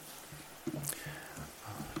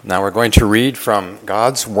Now we're going to read from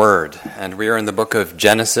God's Word, and we are in the book of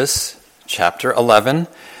Genesis, chapter 11,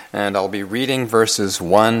 and I'll be reading verses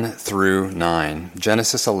 1 through 9.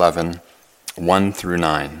 Genesis 11, 1 through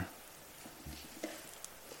 9.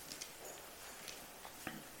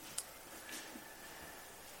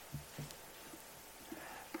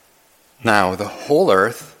 Now the whole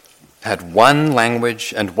earth had one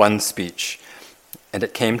language and one speech, and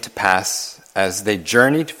it came to pass, as they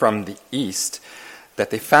journeyed from the east, that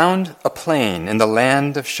they found a plain in the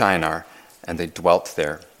land of Shinar, and they dwelt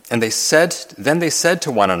there. And then they said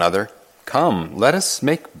to one another, "Come, let us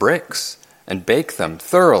make bricks, and bake them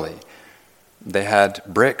thoroughly." They had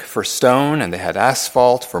brick for stone, and they had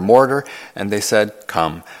asphalt for mortar, and they said,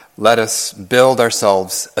 "Come, let us build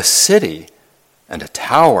ourselves a city and a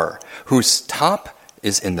tower, whose top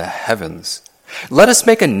is in the heavens. Let us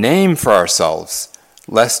make a name for ourselves,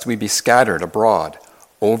 lest we be scattered abroad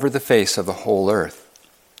over the face of the whole earth."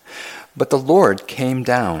 But the Lord came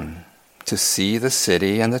down to see the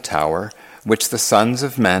city and the tower which the sons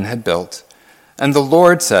of men had built. And the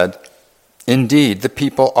Lord said, "Indeed, the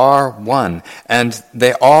people are one, and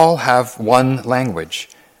they all have one language,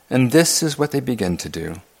 and this is what they begin to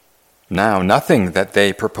do. Now nothing that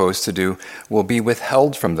they propose to do will be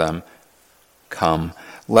withheld from them. Come,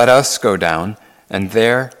 let us go down, and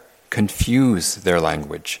there confuse their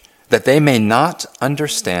language, that they may not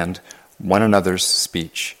understand one another's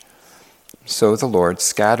speech." So the Lord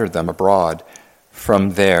scattered them abroad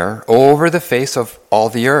from there over the face of all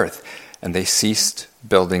the earth, and they ceased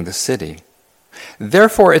building the city.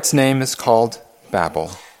 Therefore its name is called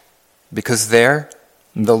Babel, because there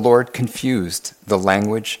the Lord confused the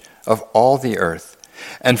language of all the earth,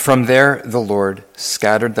 and from there the Lord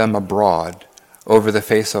scattered them abroad over the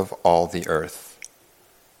face of all the earth.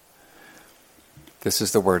 This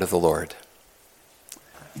is the word of the Lord.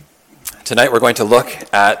 Tonight we're going to look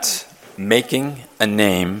at making a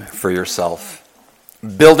name for yourself,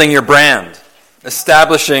 building your brand,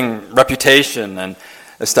 establishing reputation, and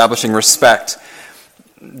establishing respect.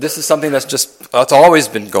 This is something it's always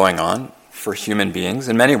been going on for human beings.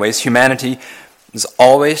 In many ways, humanity is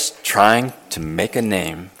always trying to make a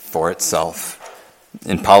name for itself.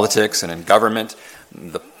 In politics and in government,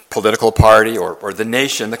 the political party or the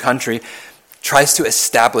nation, the country, tries to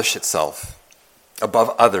establish itself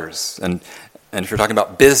above others. And if you're talking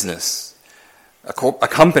about business, a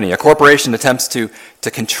company, a corporation attempts to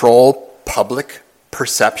control public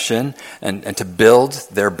perception and to build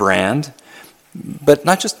their brand, but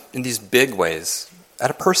not just in these big ways, at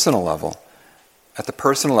a personal level. At the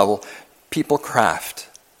personal level, people craft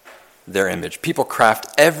their image. People craft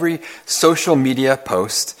every social media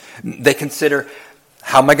post. They consider,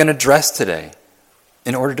 how am I going to dress today,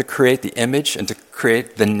 in order to create the image and to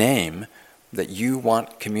create the name that you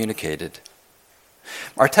want communicated.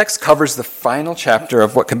 Our text covers the final chapter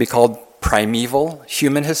of what can be called primeval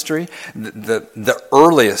human history, the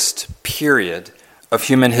earliest period of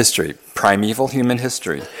human history, primeval human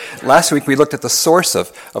history. Last week we looked at the source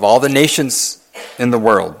of all the nations in the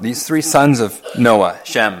world, these three sons of Noah,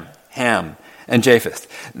 Shem, Ham, and Japheth.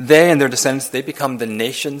 They and their descendants, they become the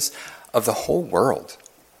nations of the whole world.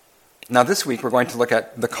 Now this week we're going to look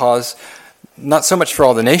at the cause, not so much for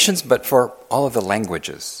all the nations, but for all of the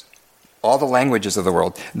languages. All the languages of the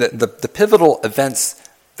world. The pivotal events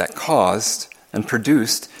that caused and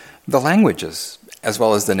produced the languages, as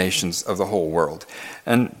well as the nations of the whole world.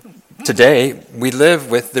 And today we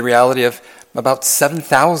live with the reality of about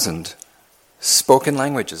 7,000 spoken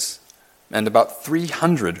languages and about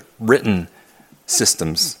 300 written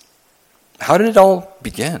systems. How did it all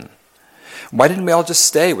begin? Why didn't we all just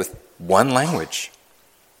stay with one language?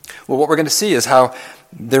 Well, what we're going to see is how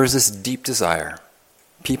there was this deep desire.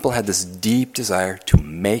 People had this deep desire to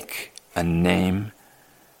make a name,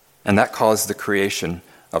 and that caused the creation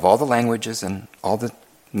of all the languages and all the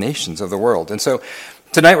nations of the world. And so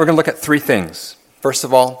tonight we're going to look at three things. First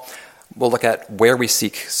of all, we'll look at where we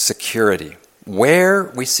seek security. Where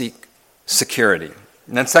we seek security.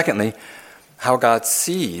 And then secondly, how God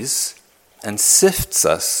sees and sifts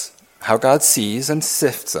us. How God sees and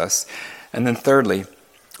sifts us. And then thirdly,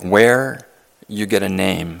 where you get a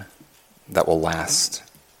name that will last.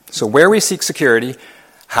 So where we seek security,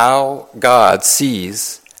 how God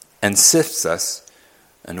sees and sifts us,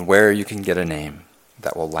 and where you can get a name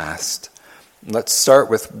that will last. Let's start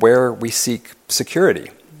with where we seek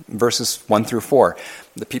security. Verses 1 through 4.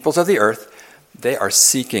 The peoples of the earth, they are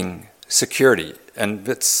seeking security, and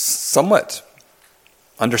it's somewhat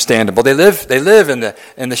understandable. They live in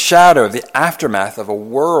the shadow of the aftermath of a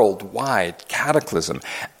worldwide cataclysm.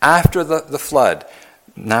 After the flood,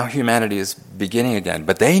 now humanity is beginning again.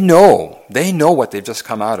 But they know what they've just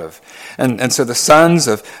come out of. And so the sons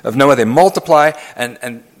of Noah, they multiply,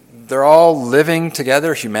 and they're all living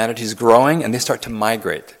together. Humanity's growing, and they start to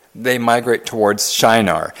migrate. They migrate towards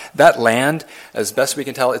Shinar. That land, as best we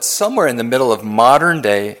can tell, it's somewhere in the middle of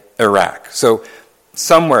modern-day Iraq. So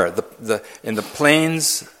somewhere in the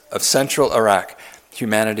plains of central Iraq,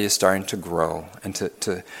 humanity is starting to grow and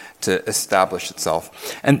to establish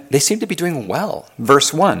itself. And they seem to be doing well.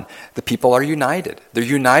 Verse 1, the people are united. They're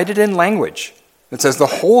united in language. It says the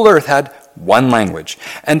whole earth had one language.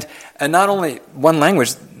 And not only one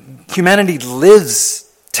language, humanity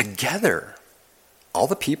lives together. All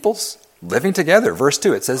the peoples living together. Verse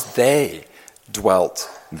 2, it says they dwelt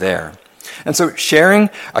there. And so sharing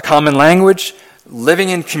a common language, living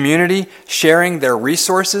in community, sharing their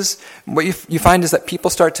resources, what you find is that people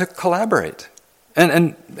start to collaborate.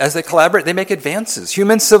 And as they collaborate, they make advances.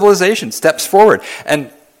 Human civilization steps forward.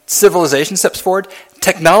 And civilization steps forward,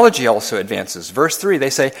 technology also advances. Verse 3, they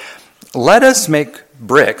say, let us make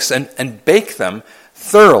bricks and bake them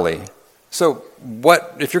thoroughly. So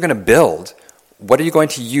if you're going to build, what are you going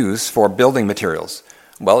to use for building materials?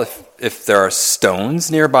 Well, if there are stones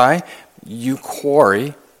nearby, you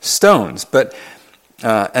quarry stones. But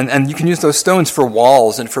and you can use those stones for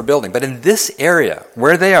walls and for building. But in this area,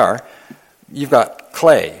 where they are, you've got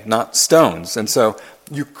clay, not stones. And so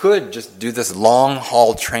you could just do this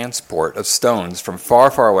long-haul transport of stones from far,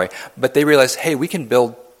 far away. But they realize, hey, we can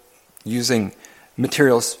build using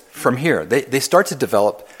materials from here. They start to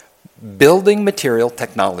develop building material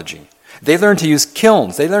technology. They learn to use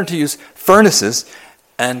kilns. They learn to use furnaces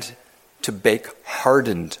and to bake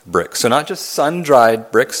hardened bricks. So not just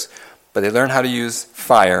sun-dried bricks, but they learn how to use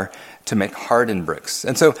fire to make hardened bricks.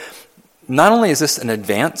 And so not only is this an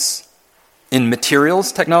advance in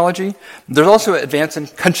materials technology, there's also an advance in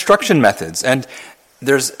construction methods, and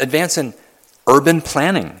there's advance in urban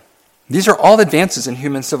planning. These are all advances in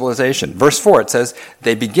human civilization. Verse 4, it says,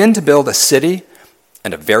 they begin to build a city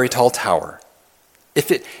and a very tall tower. If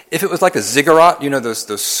it was like a ziggurat,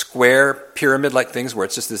 those square pyramid-like things where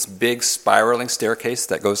it's just this big spiraling staircase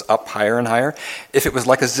that goes up higher and higher, if it was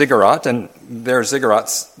like a ziggurat, and there are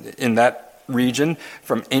ziggurats in that region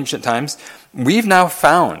from ancient times, we've now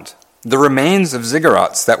found the remains of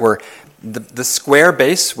ziggurats that were, the square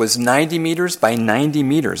base was 90 meters by 90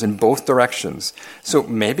 meters in both directions. So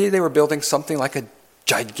maybe they were building something like a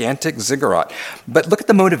gigantic ziggurat. But look at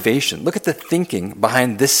the motivation. Look at the thinking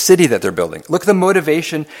behind this city that they're building. Look at the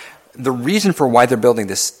motivation, the reason for why they're building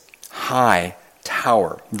this high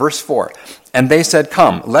tower. Verse 4, and they said,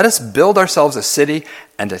 come, let us build ourselves a city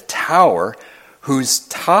and a tower whose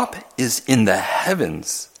top is in the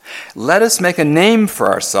heavens. Let us make a name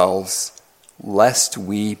for ourselves, lest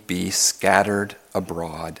we be scattered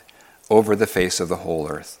abroad over the face of the whole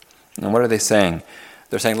earth. And what are they saying?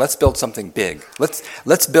 They're saying, let's build something big.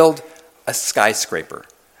 Let's build a skyscraper.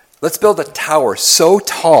 Let's build a tower so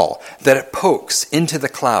tall that it pokes into the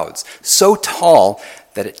clouds, so tall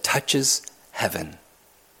that it touches heaven.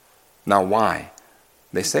 Now why?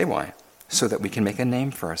 They say why? So that we can make a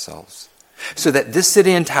name for ourselves. So that this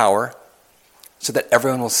city and tower, so that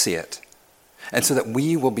everyone will see it. And so that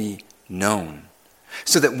we will be known.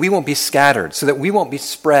 So that we won't be scattered. So that we won't be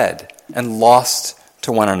spread and lost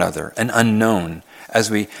to one another and unknown as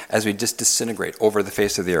we just disintegrate over the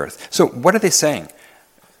face of the earth. So what are they saying?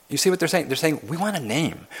 You see what they're saying? They're saying, we want a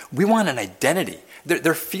name. We want an identity.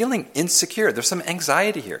 They're feeling insecure. There's some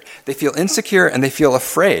anxiety here. They feel insecure and they feel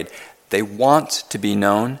afraid. They want to be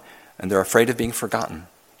known and they're afraid of being forgotten.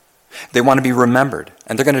 They want to be remembered,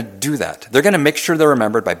 and they're going to do that. They're going to make sure they're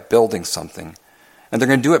remembered by building something. And they're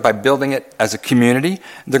going to do it by building it as a community.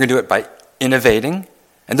 They're going to do it by innovating.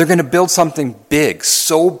 And they're going to build something big,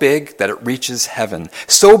 so big that it reaches heaven,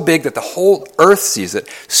 so big that the whole earth sees it,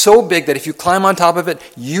 so big that if you climb on top of it,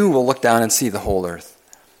 you will look down and see the whole earth.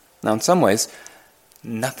 Now, in some ways,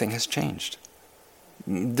 nothing has changed.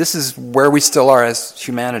 This is where we still are as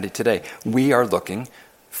humanity today. We are looking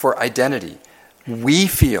for identity. We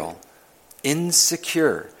feel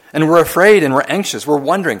insecure, and we're afraid and we're anxious. We're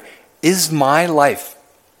wondering, is my life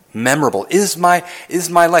memorable? Is my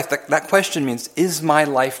life, that question means, is my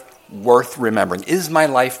life worth remembering? Is my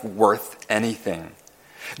life worth anything?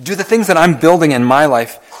 Do the things that I'm building in my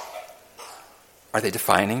life, are they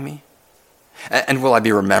defining me? And will I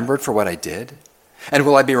be remembered for what I did? And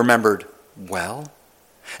will I be remembered well?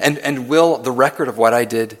 And will the record of what I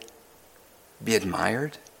did be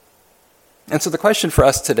admired? And so the question for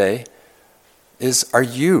us today is, are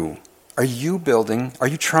you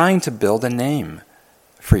trying to build a name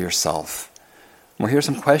for yourself? Well, here's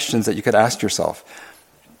some questions that you could ask yourself.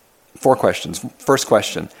 4 questions. First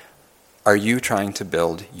question, are you trying to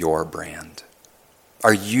build your brand?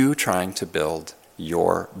 Are you trying to build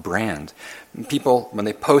your brand? People, when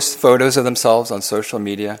they post photos of themselves on social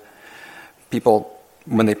media, people,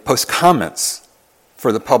 when they post comments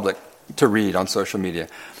for the public to read on social media,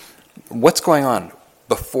 what's going on?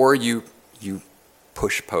 Before you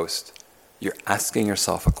push post, you're asking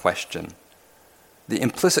yourself a question. The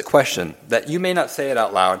implicit question, that you may not say it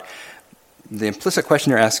out loud, the implicit question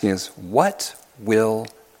you're asking is, what will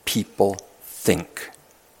people think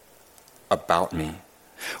about me?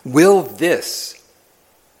 Will this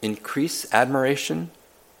increase admiration?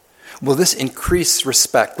 Will this increase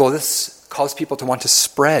respect? Will this cause people to want to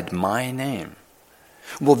spread my name?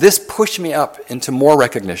 Will this push me up into more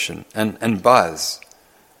recognition and buzz?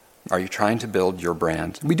 Are you trying to build your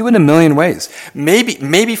brand? We do it in a million ways.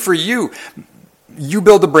 Maybe for you, you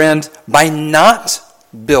build a brand by not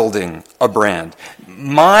building a brand.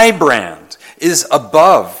 My brand is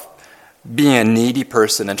above being a needy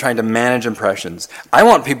person and trying to manage impressions. I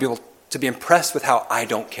want people to be impressed with how I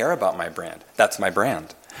don't care about my brand. That's my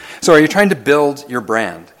brand. So are you trying to build your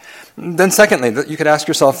brand? Then secondly, you could ask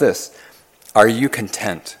yourself this. Are you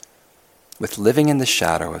content with living in the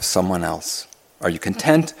shadow of someone else? Are you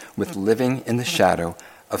content with living in the shadow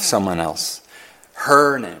of someone else?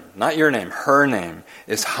 Her name, not your name, her name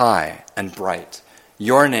is high and bright.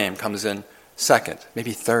 Your name comes in second,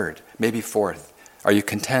 maybe third, maybe fourth. Are you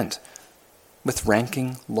content with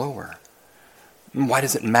ranking lower? Why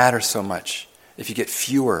does it matter so much if you get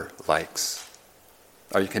fewer likes?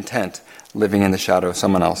 Are you content living in the shadow of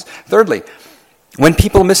someone else? Thirdly, when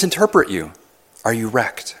people misinterpret you, are you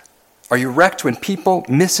wrecked? Are you wrecked when people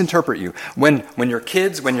misinterpret you? When your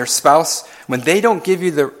kids, when your spouse, when they don't give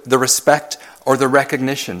you the respect or the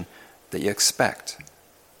recognition that you expect?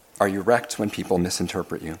 Are you wrecked when people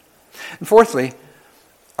misinterpret you? And fourthly,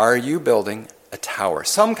 are you building a tower,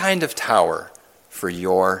 some kind of tower for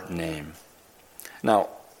your name? Now,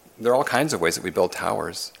 there are all kinds of ways that we build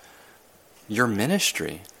towers. Your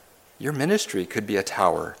ministry could be a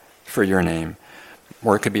tower for your name,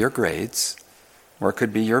 or it could be your grades, or it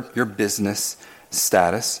could be your business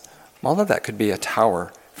status. All of that could be a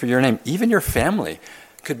tower for your name. Even your family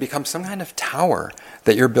could become some kind of tower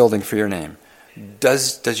that you're building for your name.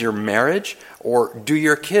 Does your marriage, or do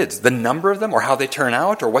your kids, the number of them, or how they turn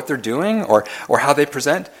out, or what they're doing, or how they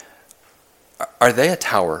present, are they a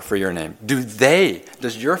tower for your name?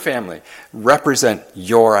 Does your family represent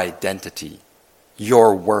your identity,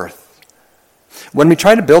 your worth? When we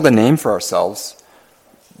try to build a name for ourselves,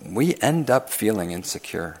 we end up feeling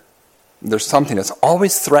insecure. There's something that's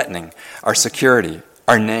always threatening our security,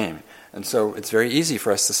 our name. And so it's very easy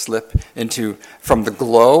for us to slip into, from the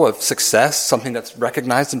glow of success, something that's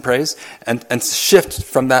recognized and praised, and shift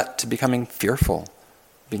from that to becoming fearful,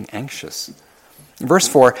 being anxious. In verse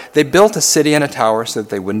 4, they built a city and a tower so that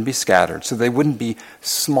they wouldn't be scattered, so they wouldn't be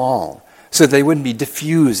small, so they wouldn't be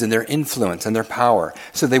diffused in their influence and their power,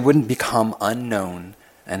 so they wouldn't become unknown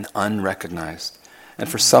and unrecognized. And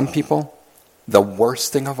for some people, the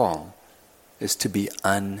worst thing of all is to be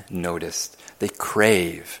unnoticed. They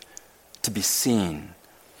crave to be seen.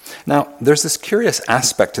 Now, there's this curious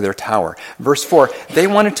aspect to their tower. Verse 4, they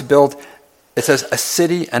wanted to build, it says, a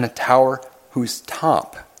city and a tower whose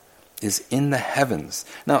top is in the heavens.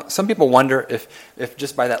 Now, some people wonder if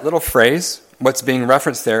just by that little phrase, what's being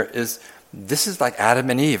referenced there is, this is like Adam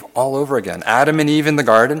and Eve all over again. Adam and Eve in the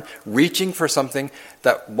garden, reaching for something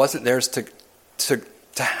that wasn't theirs to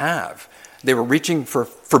have. They were reaching for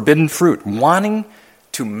forbidden fruit, wanting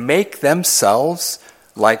to make themselves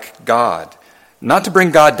like God. Not to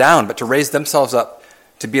bring God down, but to raise themselves up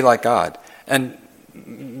to be like God. And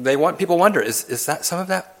people wonder, is that some of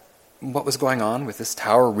that what was going on with this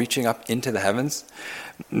tower reaching up into the heavens?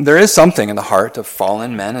 There is something in the heart of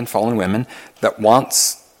fallen men and fallen women that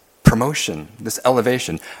wants promotion, this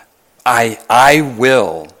elevation. I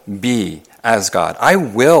will be as God. I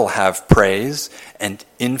will have praise and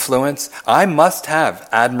influence. I must have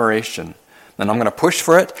admiration. And I'm going to push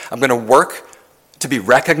for it. I'm going to work to be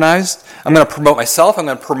recognized. I'm going to promote myself. I'm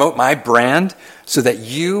going to promote my brand so that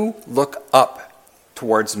you look up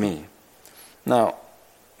towards me. Now,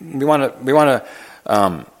 we want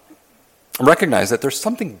to recognize that there's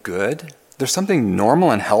something good, there's something normal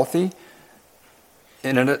and healthy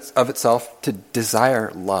in and of itself to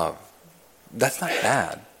desire love. That's not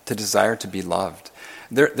bad, to desire to be loved.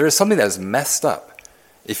 There is something that is messed up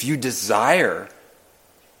if you desire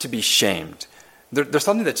to be shamed. There's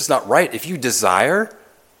something that's just not right if you desire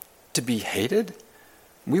to be hated.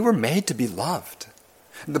 We were made to be loved.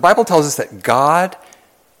 The Bible tells us that God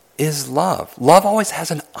is love. Love always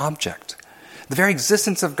has an object. The very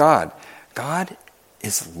existence of God. God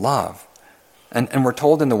is love. And we're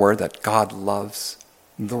told in the Word that God loves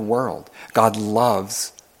the world. God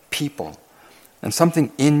loves people. And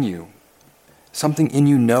something in you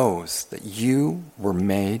knows that you were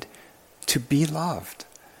made to be loved.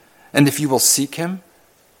 And if you will seek him,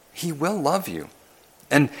 he will love you.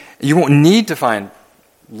 And you won't need to find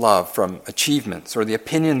love from achievements or the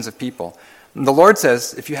opinions of people. The Lord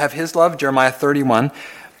says, if you have his love, Jeremiah 31,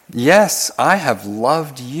 yes, I have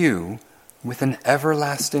loved you with an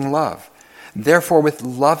everlasting love. Therefore, with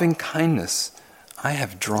loving kindness, I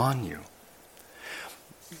have drawn you.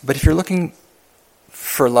 But if you're looking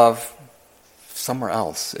for love somewhere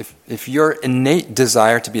else, if your innate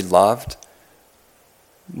desire to be loved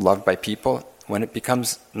by people, when it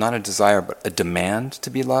becomes not a desire but a demand to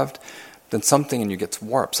be loved, then something in you gets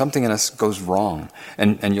warped. Something in us goes wrong.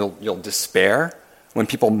 And you'll despair when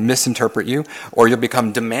people misinterpret you, or you'll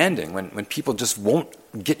become demanding when people just won't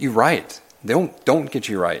get you right. They don't get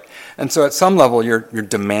you right. And so at some level, your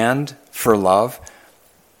demand for love,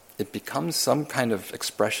 it becomes some kind of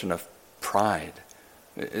expression of pride.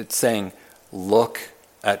 It's saying, look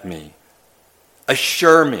at me,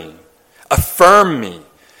 assure me, affirm me,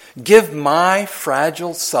 give my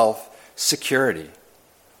fragile self security.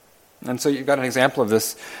 And so you've got an example of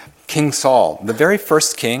this. King Saul, the very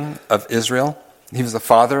first king of Israel, he was the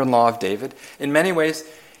father-in-law of David. In many ways,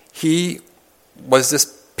 he was this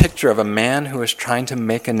picture of a man who was trying to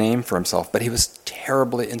make a name for himself, but he was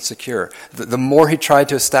terribly insecure. The more he tried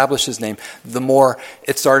to establish his name, the more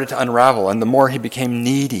it started to unravel, and the more he became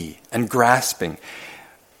needy and grasping.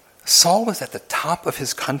 Saul was at the top of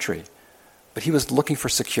his country, but he was looking for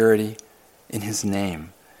security in his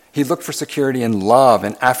name. He looked for security in love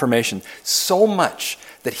and affirmation so much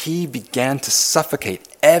that he began to suffocate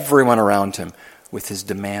everyone around him with his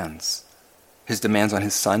demands. His demands on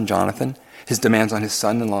his son, Jonathan, his demands on his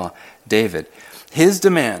son-in-law, David. His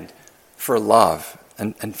demand for love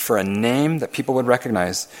and for a name that people would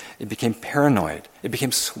recognize, it became paranoid. It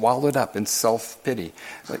became swallowed up in self-pity.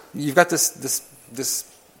 You've got this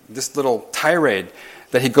little tirade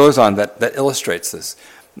that he goes on that illustrates this.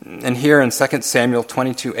 And here in 2 Samuel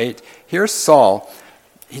 22:8, here's Saul.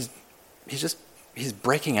 He's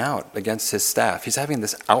breaking out against his staff. He's having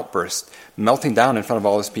this outburst, melting down in front of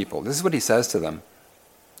all his people. This is what he says to them.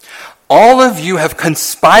 All of you have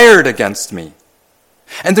conspired against me,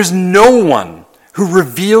 and there's no one who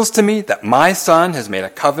reveals to me that my son has made a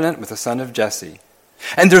covenant with the son of Jesse.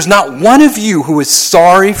 And there's not one of you who is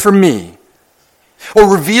sorry for me,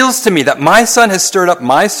 or reveals to me that my son has stirred up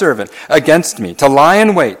my servant against me to lie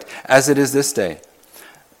in wait, as it is this day.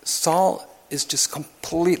 Saul is just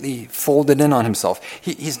completely folded in on himself.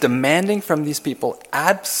 He's demanding from these people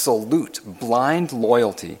absolute blind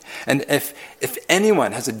loyalty. And if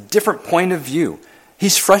anyone has a different point of view,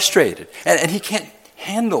 he's frustrated. And he can't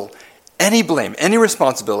handle any blame, any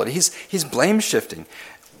responsibility. He's blame shifting.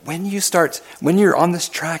 When you're on this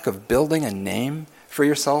track of building a name for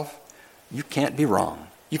yourself, you can't be wrong.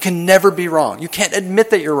 You can never be wrong. You can't admit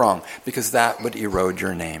that you're wrong, because that would erode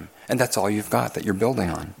your name. And that's all you've got that you're building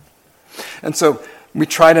on. And so we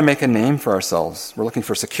try to make a name for ourselves. We're looking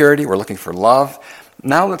for security. We're looking for love.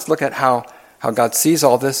 Now let's look at how God sees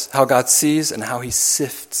all this, how God sees and how he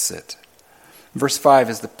sifts it. Verse 5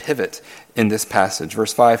 is the pivot in this passage.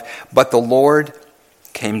 Verse 5, but the Lord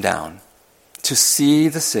came down to see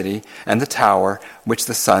the city and the tower which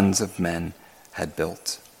the sons of men had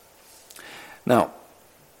built. Now,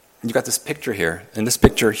 you've got this picture here. In this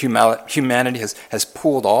picture, humanity has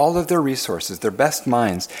pooled all of their resources, their best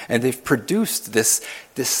minds, and they've produced this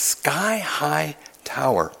sky-high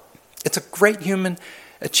tower. It's a great human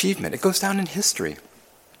achievement. It goes down in history.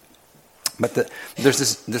 But there's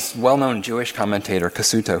this well-known Jewish commentator,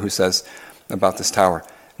 Kasuto, who says about this tower,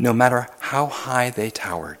 no matter how high they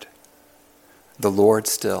towered, the Lord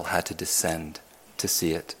still had to descend to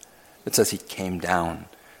see it. It says he came down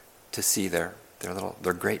to see their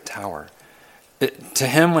great tower. To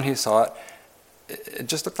him, when he saw it, it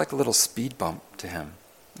just looked like a little speed bump to him.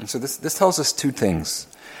 And so this tells us two things.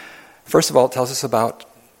 First of all, it tells us about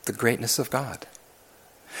the greatness of God.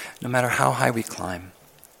 No matter how high we climb,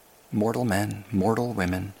 mortal men, mortal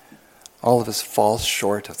women, all of us fall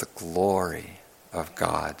short of the glory of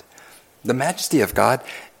God. The majesty of God,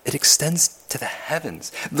 it extends to the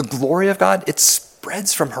heavens. The glory of God, it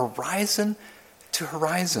spreads from horizon to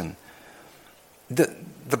horizon.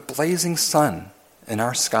 The blazing sun in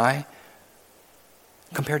our sky,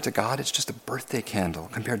 compared to God, it's just a birthday candle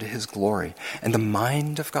compared to his glory. And the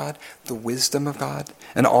mind of God, the wisdom of God,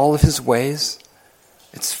 and all of his ways,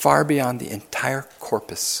 it's far beyond the entire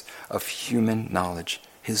corpus of human knowledge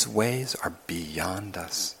His ways are beyond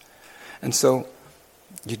us. And so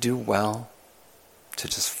you do well to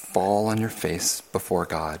just fall on your face before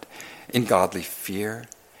God in godly fear,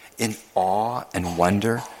 in awe and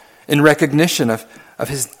wonder, in recognition of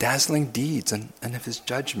His dazzling deeds and of His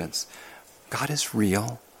judgments. God is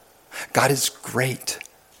real. God is great.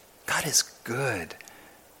 God is good.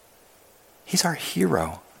 He's our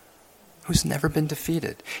hero who's never been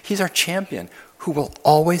defeated. He's our champion who will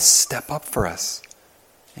always step up for us.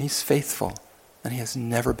 And He's faithful, and He has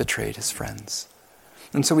never betrayed His friends.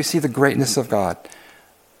 And so we see the greatness of God.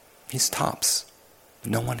 He's tops.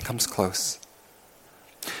 No one comes close.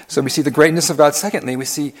 So we see the greatness of God. Secondly, we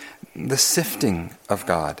see the sifting of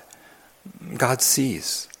God. God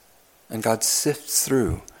sees, and God sifts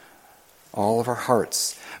through all of our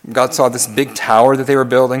hearts. God saw this big tower that they were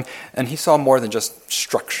building, and He saw more than just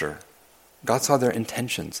structure. God saw their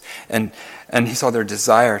intentions, and He saw their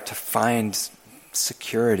desire to find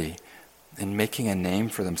security in making a name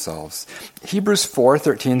for themselves. Hebrews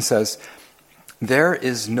 4:13 says, "There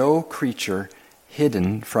is no creature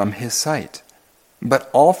hidden from His sight, but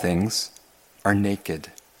all things are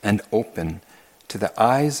naked and open to the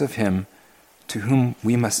eyes of Him to whom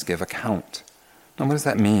we must give account." Now, what does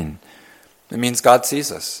that mean? It means God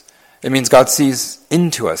sees us. It means God sees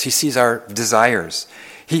into us. He sees our desires.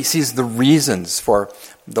 He sees the reasons for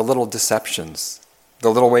the little deceptions,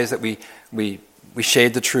 the little ways that we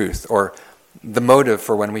shade the truth, or the motive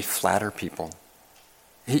for when we flatter people.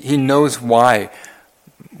 He knows why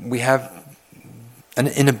we have an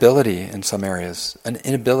inability in some areas, an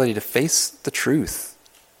inability to face the truth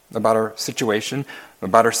about our situation,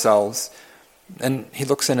 about ourselves. And He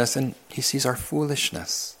looks in us and He sees our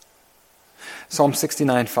foolishness. Psalm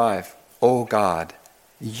 69:5, "O God,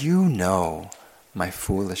 You know my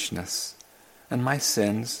foolishness, and my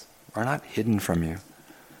sins are not hidden from You."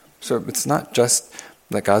 So it's not just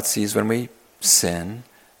that God sees when we sin,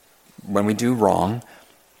 when we do wrong.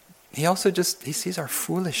 He also He sees our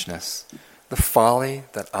foolishness, the folly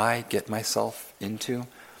that I get myself into,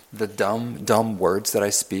 the dumb words that I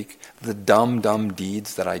speak, the dumb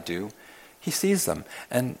deeds that I do. He sees them,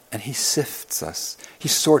 and He sifts us. He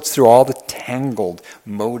sorts through all the tangled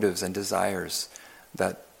motives and desires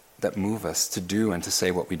that move us to do and to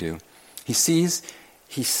say what we do. He sees,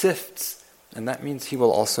 He sifts, and that means He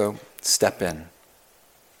will also step in.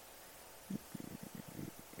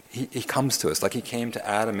 He comes to us like He came to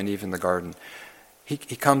Adam and Eve in the garden. He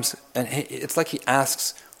comes, and it's like He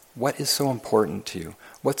asks, what is so important to you?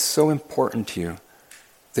 What's so important to you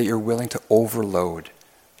that you're willing to overload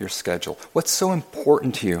your schedule? What's so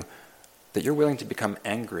important to you that you're willing to become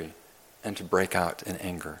angry and to break out in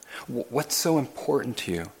anger? What's so important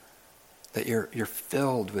to you that you're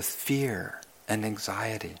filled with fear and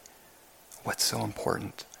anxiety? What's so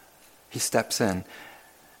important? He steps in.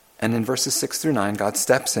 And in verses 6-9, God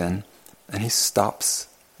steps in and He stops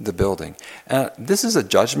the building. This is a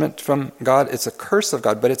judgment from God. It's a curse of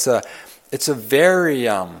God, but it's very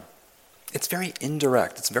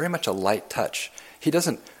indirect. It's very much a light touch. He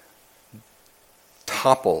doesn't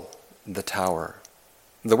topple the tower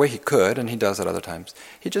the way He could, and He does at other times.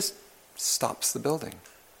 He just stops the building.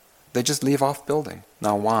 They just leave off building.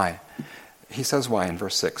 Now why? He says why in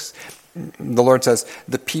verse 6. The Lord says,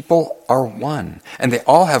 "The people are one, and they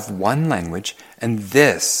all have one language, and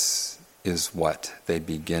this is what they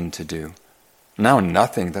begin to do. Now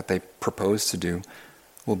nothing that they propose to do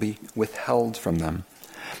will be withheld from them."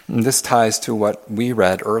 And this ties to what we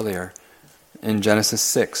read earlier in Genesis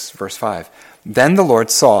 6, verse 5. "Then the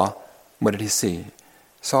Lord saw," what did He see?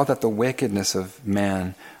 Saw that the wickedness of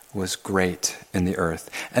man was great in the earth,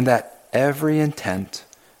 and that every intent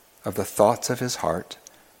of the thoughts of his heart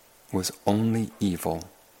was only evil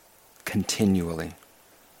continually.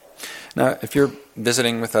 Now, if you're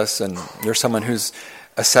visiting with us and you're someone who's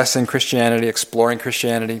assessing Christianity, exploring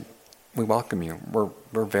Christianity, we welcome you.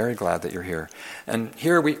 We're very glad that you're here. And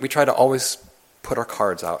here we try to always put our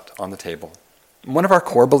cards out on the table. One of our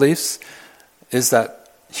core beliefs is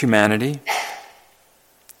that humanity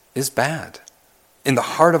is bad. In the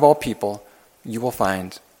heart of all people, you will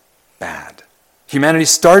find bad. Humanity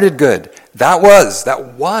started good. That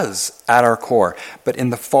was at our core. But in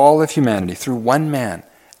the fall of humanity, through one man,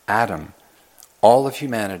 Adam, all of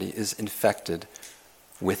humanity is infected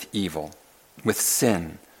with evil, with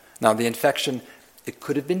sin. Now, the infection, it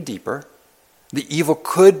could have been deeper. The evil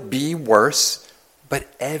could be worse, but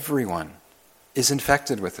everyone is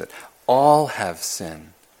infected with it. All have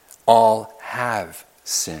sin. All have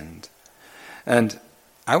sinned. And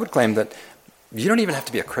I would claim that you don't even have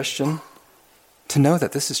to be a Christian to know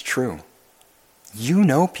that this is true. You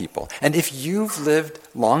know people. And if you've lived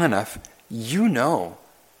long enough, you know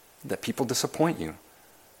that people disappoint you.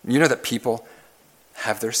 You know that people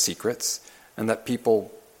have their secrets, and that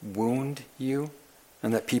people wound you,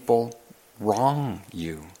 and that people wrong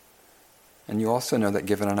you. And you also know that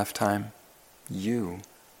given enough time, you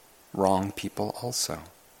wrong people also.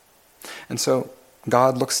 And so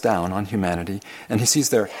God looks down on humanity, and he sees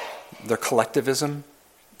their collectivism.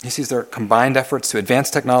 He sees their combined efforts to advance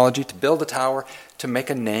technology, to build a tower, to make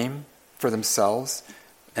a name for themselves,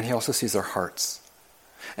 and he also sees their hearts.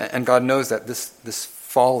 And God knows that this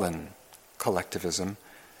fallen collectivism,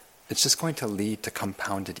 it's just going to lead to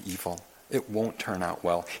compounded evil. It won't turn out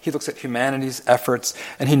well. He looks at humanity's efforts,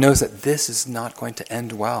 and he knows that this is not going to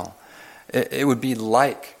end well. It would be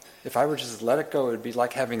like, if I were to just let it go, it would be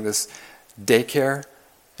like having this daycare,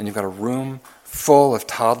 and you've got a room full of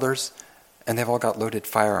toddlers, and they've all got loaded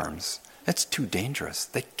firearms. It's too dangerous.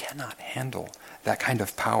 They cannot handle that kind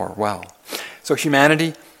of power well. So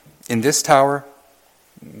humanity, in this tower,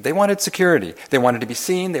 they wanted security. They wanted to be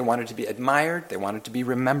seen. They wanted to be admired. They wanted to be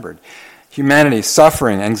remembered. Humanity,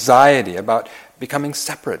 suffering, anxiety about becoming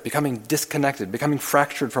separate, becoming disconnected, becoming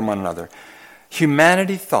fractured from one another.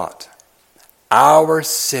 Humanity thought, our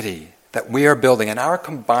city that we are building and our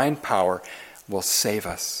combined power will save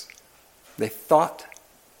us. They thought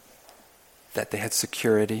that they had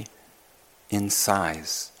security in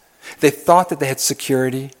size. They thought that they had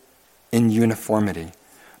security in uniformity.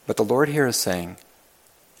 But the Lord here is saying,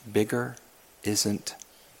 bigger isn't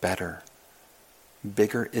better.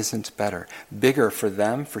 Bigger isn't better. Bigger for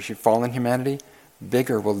them, for fallen humanity,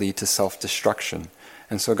 bigger will lead to self-destruction.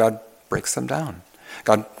 And so God breaks them down.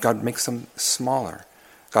 God makes them smaller.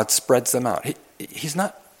 God spreads them out. He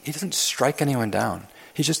doesn't strike anyone down.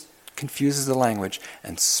 He just confuses the language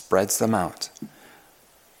and spreads them out.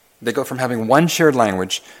 They go from having one shared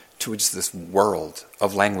language to just this world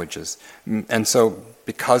of languages. And so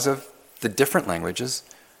because of the different languages,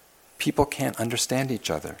 people can't understand each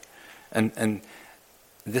other. And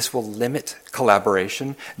this will limit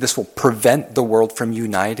collaboration. This will prevent the world from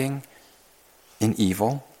uniting in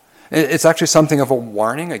evil. It's actually something of a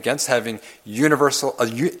warning against having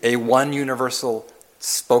a one universal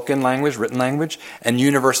spoken language, written language, and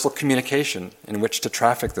universal communication in which to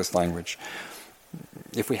traffic this language.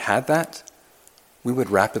 If we had that, we would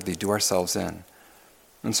rapidly do ourselves in.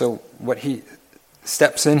 And so what he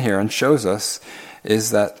steps in here and shows us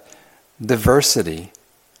is that diversity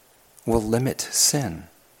will limit sin.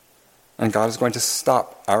 And God is going to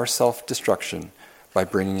stop our self-destruction by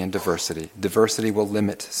bringing in diversity. Diversity will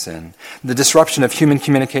limit sin. The disruption of human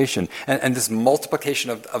communication and this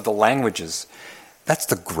multiplication of the languages, that's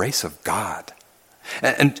the grace of God.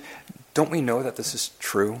 And don't we know that this is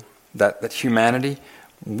true? That humanity,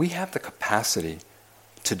 we have the capacity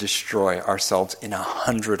to destroy ourselves in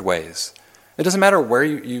 100 ways. It doesn't matter where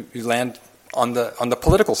you land on the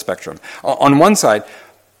political spectrum. On one side,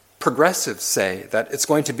 progressives say that it's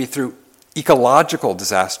going to be through ecological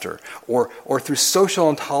disaster or through social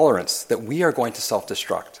intolerance that we are going to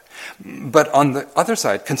self-destruct. But on the other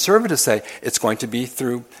side, conservatives say it's going to be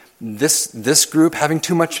through this group having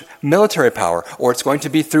too much military power, or it's going to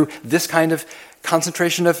be through this kind of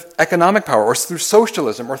concentration of economic power, or through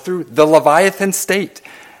socialism, or through the Leviathan state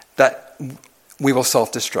that we will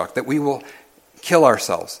self-destruct, that we will kill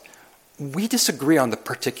ourselves. We disagree on the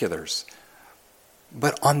particulars,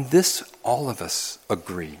 but on this all of us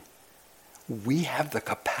agree. We have the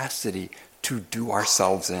capacity to do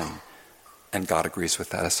ourselves in, and God agrees with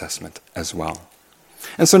that assessment as well.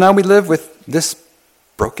 And so now we live with this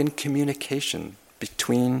broken communication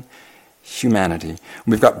between humanity.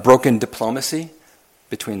 We've got broken diplomacy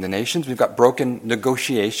between the nations. We've got broken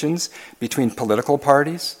negotiations between political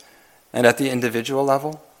parties. And at the individual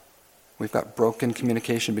level, we've got broken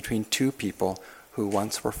communication between two people who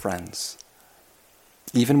once were friends.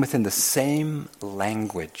 Even within the same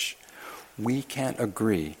language, we can't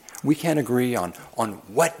agree. We can't agree on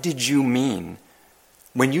what did you mean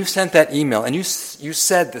when you sent that email and you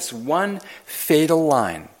said this one fatal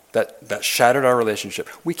line that shattered our relationship.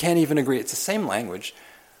 We can't even agree. It's the same language.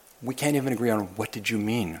 We can't even agree on what did you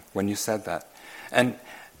mean when you said that. And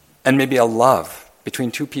maybe a love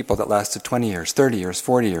between two people that lasted 20 years, 30 years,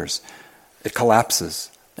 40 years, it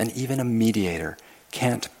collapses. And even a mediator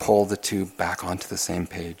can't pull the two back onto the same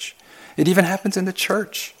page. It even happens in the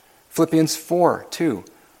church. Philippians 4:2.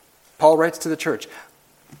 Paul writes to the church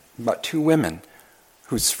about two women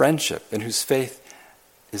whose friendship and whose faith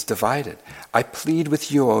is divided. I plead with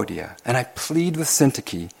Euodia and I plead with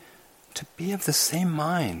Syntyche to be of the same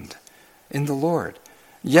mind in the Lord.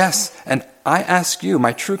 Yes, and I ask you,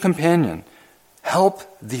 my true companion, help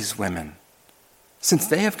these women since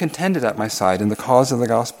they have contended at my side in the cause of the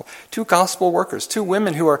gospel. 2 gospel workers, 2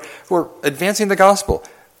 women who are advancing the gospel.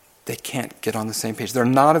 They can't get on the same page. They're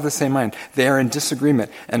not of the same mind. They are in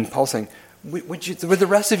disagreement. And Paul's saying, would the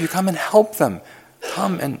rest of you come and help them?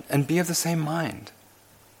 Come and be of the same mind.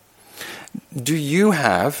 Do you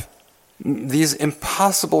have these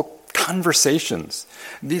impossible conversations?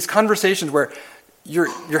 These conversations where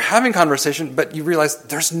you're having conversation, but you realize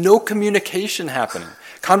there's no communication happening.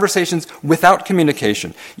 Conversations without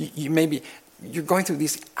communication. You're going through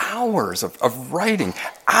these hours of writing,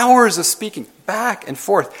 hours of speaking back and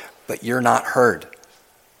forth, but you're not heard.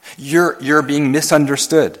 You're being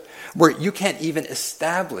misunderstood, where you can't even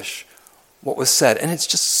establish what was said. And it's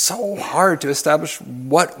just so hard to establish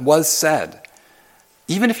what was said.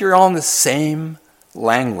 Even if you're all in the same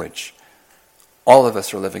language, all of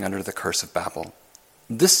us are living under the curse of Babel.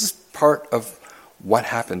 This is part of what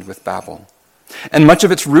happened with Babel. And much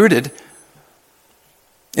of it's rooted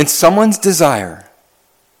in someone's desire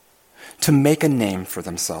to make a name for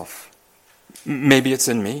themselves. Maybe it's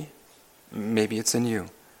in me, maybe it's in you.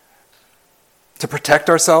 To protect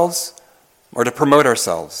ourselves or to promote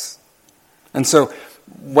ourselves. And so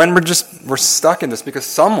when we're stuck in this because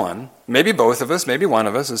someone, maybe both of us, maybe one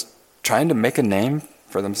of us, is trying to make a name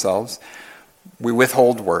for themselves, we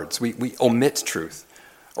withhold words, we omit truth,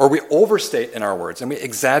 or we overstate in our words and we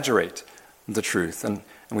exaggerate the truth, and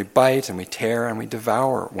we bite and we tear and we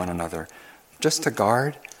devour one another just to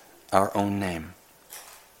guard our own name.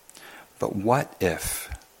 But what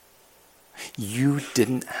if you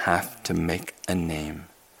didn't have to make a name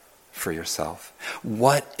for yourself?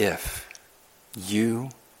 What if you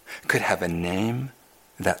could have a name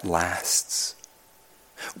that lasts?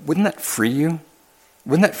 Wouldn't that free you?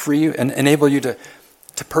 Wouldn't that free you and enable you to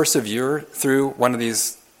persevere through one of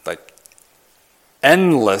these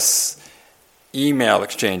endless email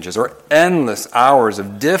exchanges or endless hours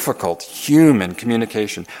of difficult human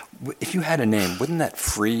communication? If you had a name, wouldn't that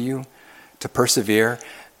free you to persevere?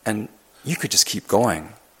 And you could just keep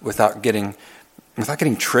going without getting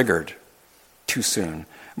triggered too soon,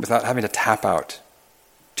 without having to tap out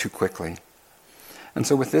too quickly. And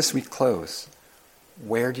so with this we close.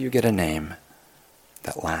 Where do you get a name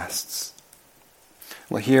that lasts?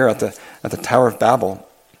 Well, here at the Tower of Babel,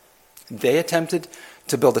 they attempted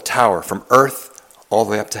to build a tower from earth all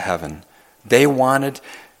the way up to heaven. They wanted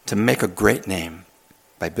to make a great name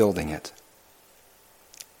by building it.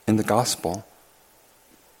 In the gospel,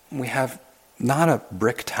 we have not a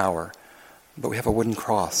brick tower, but we have a wooden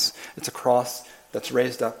cross. It's a cross that's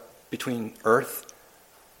raised up between earth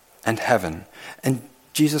and heaven. And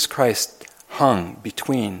Jesus Christ hung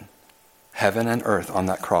between heaven and earth on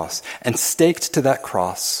that cross. And staked to that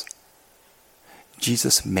cross,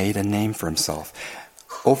 Jesus made a name for himself.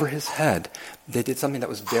 Over his head, they did something that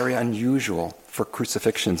was very unusual for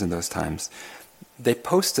crucifixions in those times. They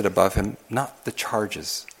posted above him not the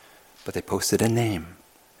charges, but they posted a name.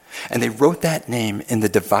 And they wrote that name in the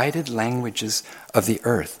divided languages of the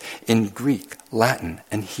earth. In Greek, Latin,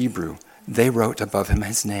 and Hebrew, they wrote above him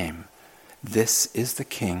his name. This is the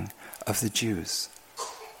King of the Jews.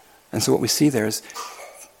 And so what we see there is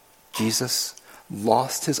Jesus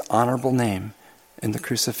lost his honorable name in the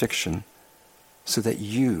crucifixion so that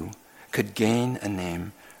you could gain a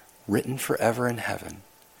name written forever in heaven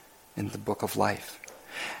in the book of life.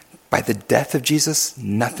 By the death of Jesus,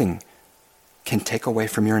 nothing can take away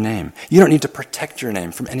from your name. You don't need to protect your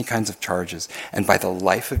name from any kinds of charges. And by the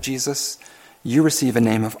life of Jesus, you receive a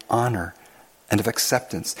name of honor and of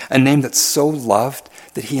acceptance, a name that's so loved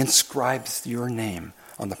that he inscribes your name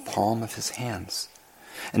on the palm of his hands.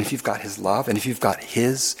 And if you've got his love, and if you've got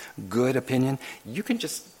his good opinion, you can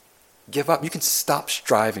just give up. You can stop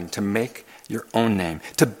striving to make your own name,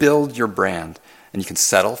 to build your brand, and you can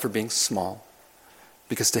settle for being small,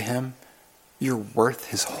 because to him, you're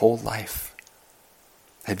worth his whole life.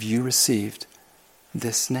 Have you received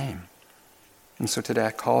this name? And so today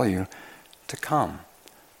I call you to come,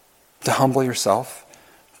 to humble yourself,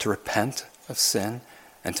 to repent of sin,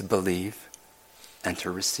 and to believe, and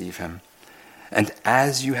to receive him. And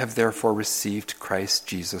as you have therefore received Christ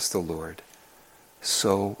Jesus the Lord,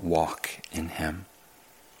 so walk in him.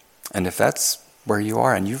 And if that's where you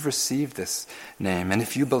are and you've received this name, and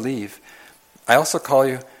if you believe, I also call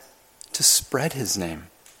you to spread his name.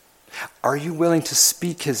 Are you willing to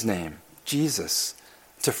speak his name, Jesus,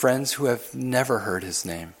 to friends who have never heard his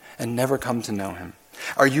name and never come to know him?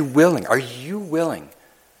 Are you willing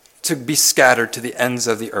to be scattered to the ends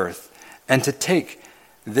of the earth and to take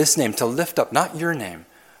this name, to lift up not your name,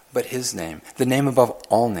 but his name, the name above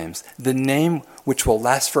all names, the name which will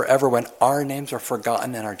last forever when our names are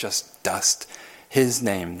forgotten and are just dust. His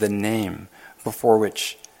name, the name before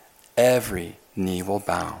which every knee will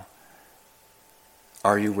bow.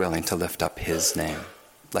 Are you willing to lift up his name?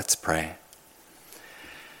 Let's pray.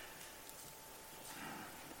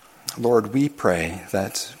 Lord, we pray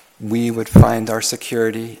that we would find our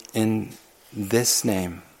security in this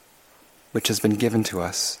name, which has been given to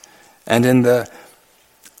us, and in the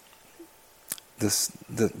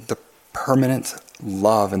permanent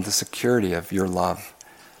love and the security of your love.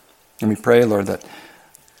 And we pray, Lord, that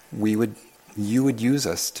you would use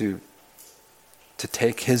us to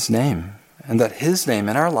take his name, and that his name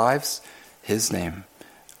in our lives, his name,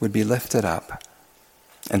 would be lifted up,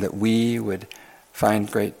 and that we would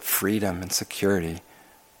find great freedom and security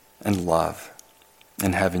and love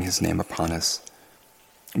in having his name upon us.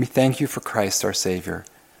 We thank you for Christ our Savior.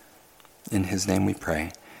 In his name we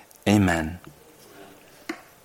pray. Amen.